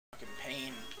fucking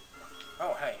pain.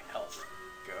 Oh, hey, health.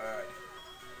 Good.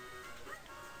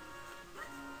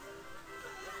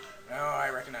 No, I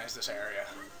recognize this area.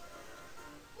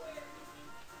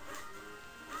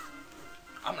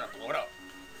 I'm gonna blow it up.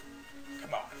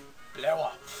 Come on. Blow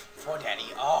up. For daddy.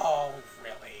 Oh,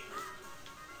 really?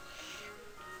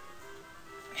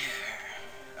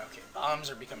 Okay, bombs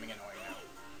are becoming annoying now.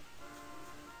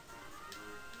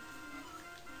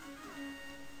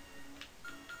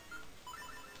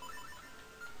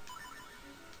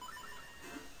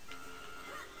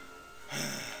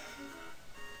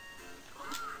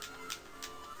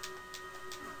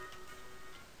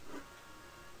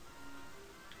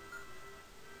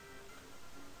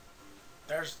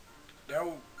 There's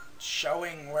no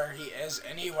showing where he is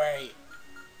anyway.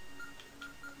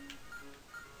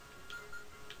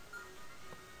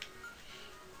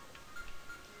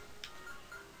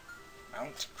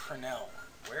 Mount Crenell.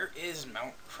 Where is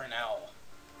Mount Crenell?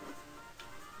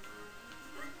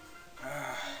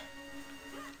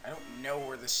 I don't know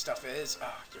where this stuff is.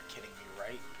 Oh, you're kidding me,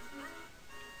 right?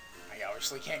 I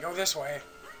obviously can't go this way.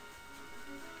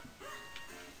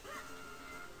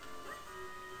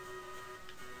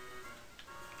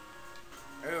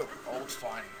 Ooh, old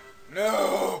fun.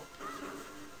 No!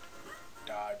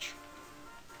 Dodge.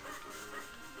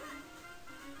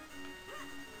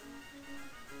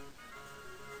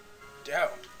 Oh,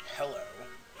 hello.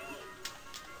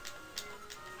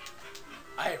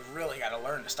 I really gotta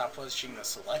learn to stop pushing the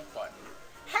select button.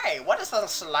 Hey, what is the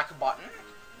select button?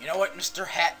 You know what, Mr.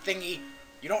 Hat Thingy?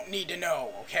 You don't need to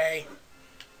know, okay?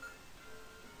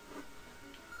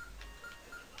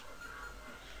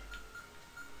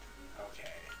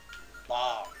 Okay.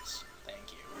 Bombs.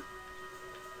 Thank you.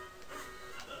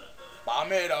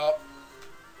 Bomb it up.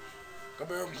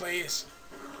 Kaboom, please.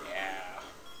 Yeah.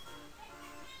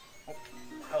 Oh,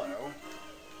 hello.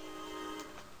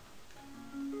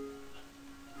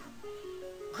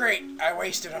 Great, I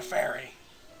wasted a fairy.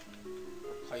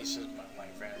 Replaces my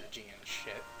life energy and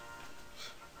shit.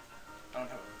 I don't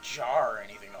have a jar or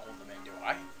anything to hold them in, do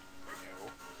I? No.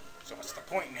 So what's the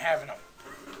point in having them?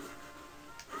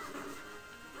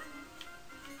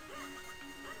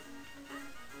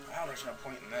 Well, there's no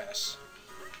point in this.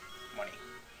 Money.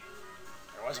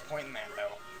 There was a point in that,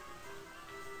 though.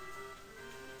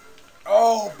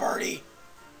 Oh, birdie!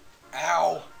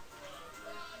 Ow!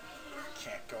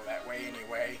 Can't go that way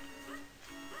anyway.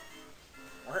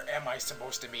 Where am I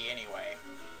supposed to be anyway?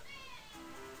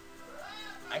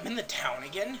 I'm in the town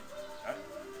again?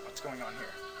 What's going on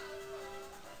here?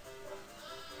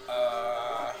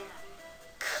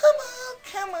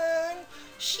 Come on.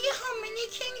 See how many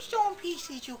Kingstone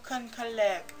pieces you can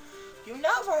collect. You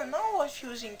never know what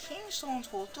fusing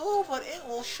Kingstones will do, but it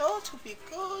will sure to be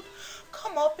good.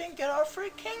 Come up and get our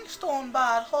free Kingstone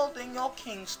bat holding your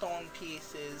Kingstone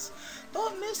pieces.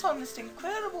 Don't miss on this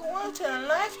incredible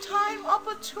once-in-a-lifetime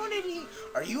opportunity.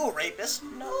 Are you a rapist?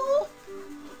 No.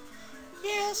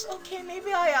 Yes, okay,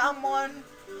 maybe I am one.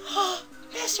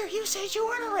 Mister, you said you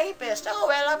weren't a rapist. Oh,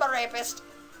 well, I'm a rapist.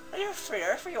 Are you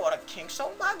fair for you want a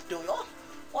Kingstone bag, do you?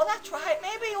 Well, that's right.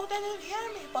 Maybe you didn't hear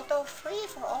me, but they're free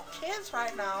for all kids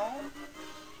right now.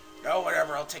 Oh,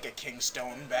 whatever. I'll take a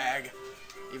Kingstone bag.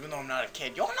 Even though I'm not a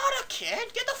kid. You're not a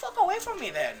kid? Get the fuck away from me,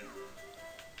 then.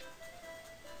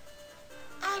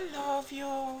 I love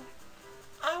you.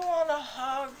 I want to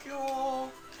hug you.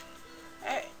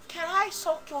 Hey, can I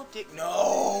suck your dick?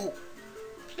 No.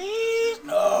 Please?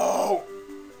 No.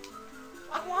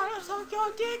 I want to suck your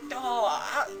dick, though.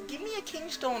 Give me a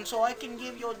Kingstone so I can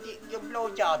give your dick your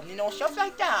blowjob. You know, stuff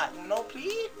like that. You know,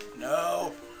 please?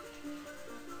 No.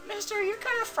 Mister, you're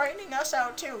kind of frightening us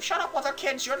out, too. Shut up, other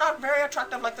kids. You're not very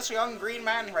attractive like this young green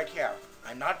man right here.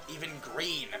 I'm not even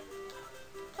green.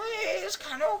 Please,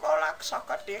 can you go, like, suck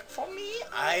a dick for me?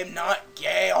 I'm not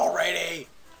gay already.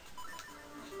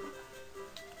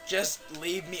 Just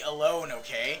leave me alone,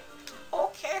 okay?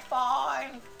 Okay,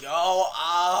 fine. Go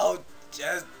out.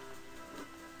 Just...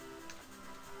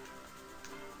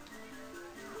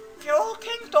 You're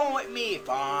Kingstone with me.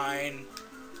 Fine.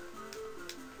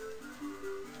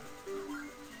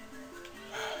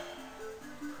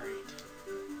 Great.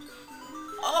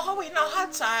 Oh, we not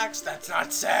had sex. That's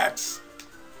not sex.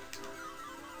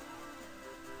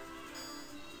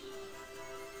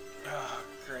 Oh,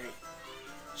 great.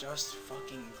 Just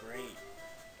fucking great.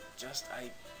 Just,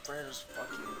 I swear to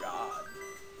fucking God.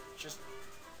 Just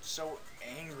so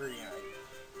angry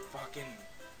and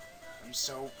I'm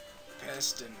so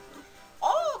pissed and...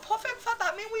 Oh, perfect for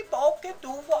that means we both can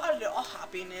do for a little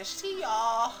happiness. See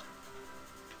ya.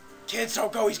 Kids,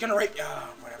 don't go. He's gonna rape you.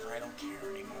 Whatever, I don't care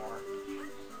anymore.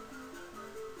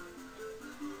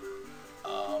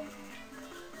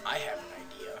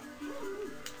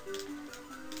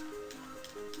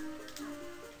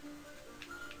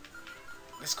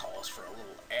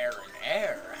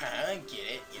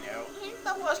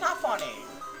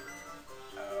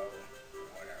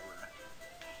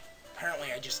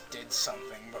 just did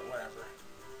something, but whatever.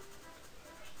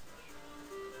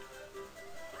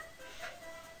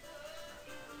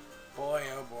 Boy,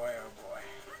 oh boy, oh boy.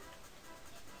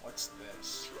 What's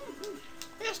this?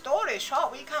 This door is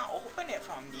shut. We can't open it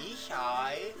from this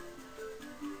side.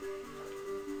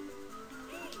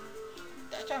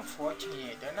 That's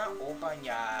unfortunate. They're not open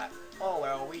yet. Oh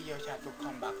well, we just have to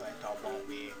come back later, won't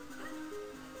we?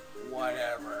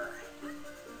 Whatever.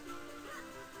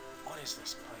 What is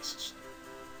this place?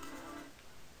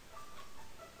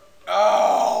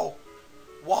 Oh!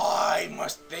 Why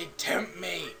must they tempt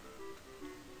me?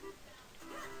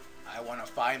 I want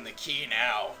to find the key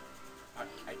now.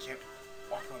 I can't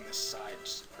walk on this side.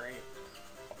 It's great.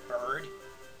 A bird?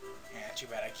 Yeah, too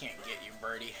bad I can't get you,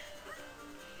 birdie.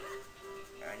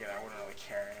 Again, I wouldn't really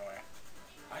care anyway.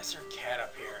 Why is there a cat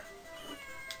up here?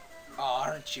 Oh,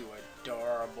 aren't you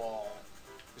adorable?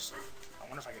 Just, I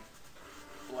wonder if I can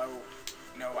blow.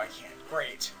 No, I can't.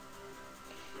 Great.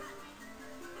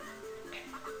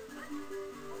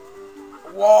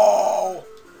 Whoa!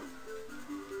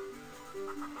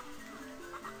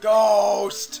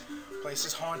 Ghost! Place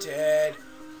is haunted.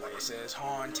 Place is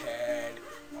haunted.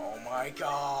 Oh my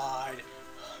god.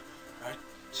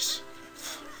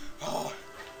 Oh.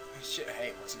 Shit.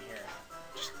 Hey, what's in here?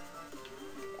 Just,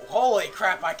 holy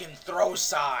crap, I can throw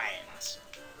signs.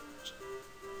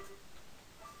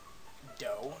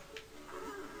 Dough.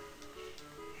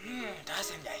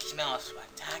 Doesn't that smell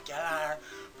spectacular?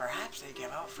 Perhaps they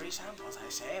give out free samples. I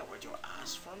say, would you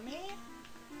ask for me?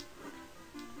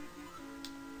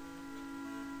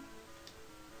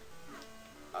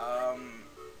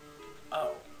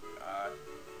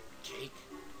 Cake?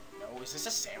 No, is this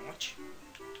a sandwich?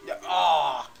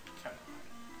 Oh, come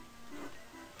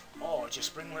on. Oh,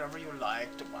 just bring whatever you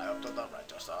like to buy up to the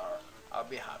register. I'll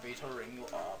be happy to ring you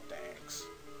up, thanks.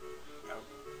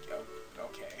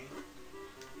 Okay.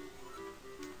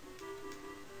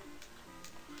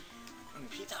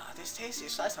 Peter, this tasty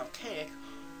slice of cake,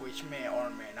 which may or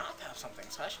may not have something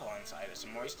special inside, is a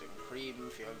moist and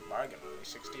cream-filled bargain, only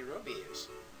 60 rubies.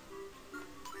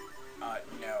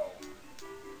 No.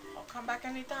 I'll come back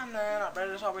anytime then. Our bread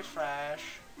is always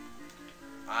fresh.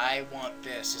 I want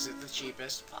this. Is it the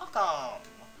cheapest? Welcome.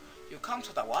 You come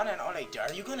to the one and only.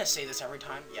 Are you gonna say this every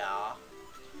time? Yeah.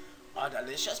 A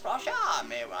delicious brochure.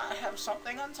 May I have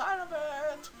something inside of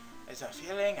it? It's a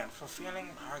feeling and fulfilling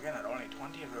bargain at only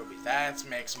 20 rubies. That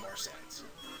makes more sense.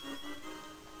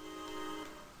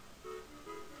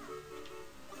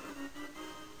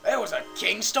 There was a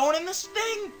king stone in this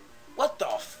thing? What the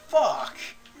fuck?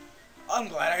 I'm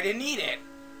glad I didn't eat it.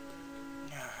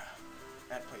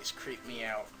 That place creeped me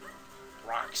out.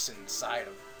 Rocks inside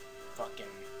of fucking...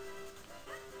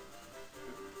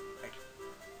 Like,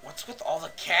 what's with all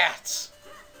the cats?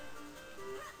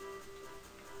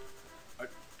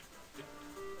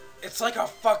 It's like a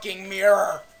fucking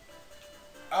mirror.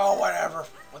 Oh, whatever.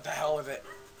 What the hell with it?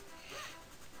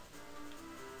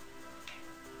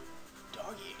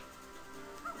 Doggy.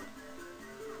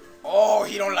 Oh,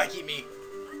 he don't like me.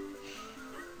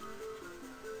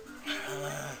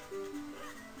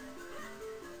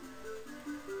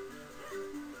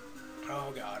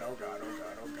 Oh god, oh god, oh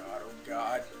god, oh god, oh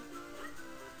god.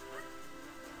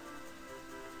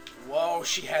 Whoa,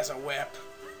 she has a whip.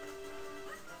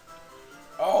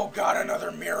 Oh god,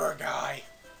 another mirror guy.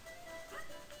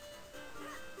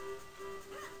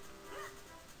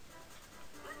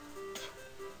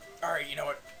 Alright, you know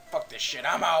what? Fuck this shit.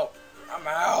 I'm out. I'm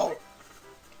out.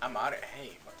 I'm out of...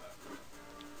 Hey, what the...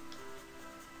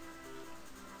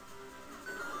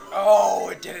 Oh,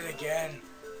 it did it again.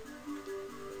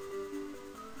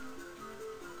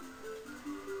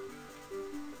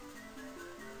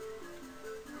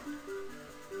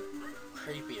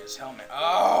 Creepy as helmet.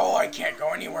 Oh, I can't go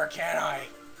anywhere, can I?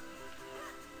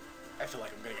 I feel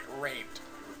like I'm gonna get raped.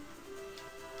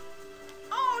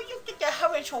 Oh, you think they're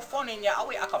having so fun in here?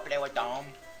 I can play with them.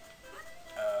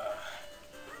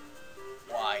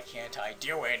 Why can't I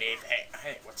do anything?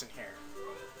 Hey, what's in here?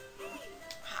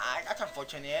 Hi, that's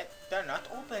unfortunate. They're not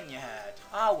open yet.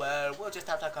 Ah well, we'll just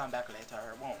have to come back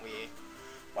later, won't we?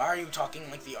 Why are you talking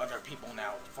like the other people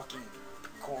now? Fucking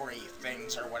Corey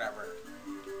things or whatever.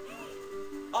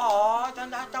 Oh, they're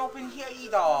not open here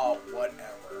either.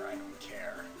 Whatever, I don't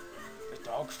care. The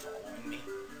dog following me.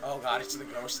 Oh god, it's the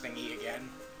ghost thingy again.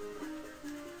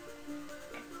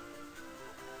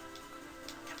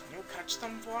 Can you catch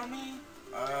them for me?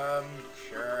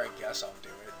 Sure, I guess I'll do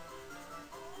it.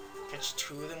 Catch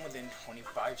 2 of them within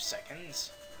 25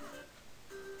 seconds.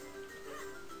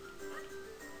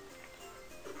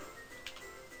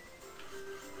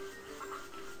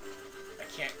 I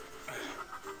can't.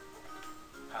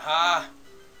 Haha!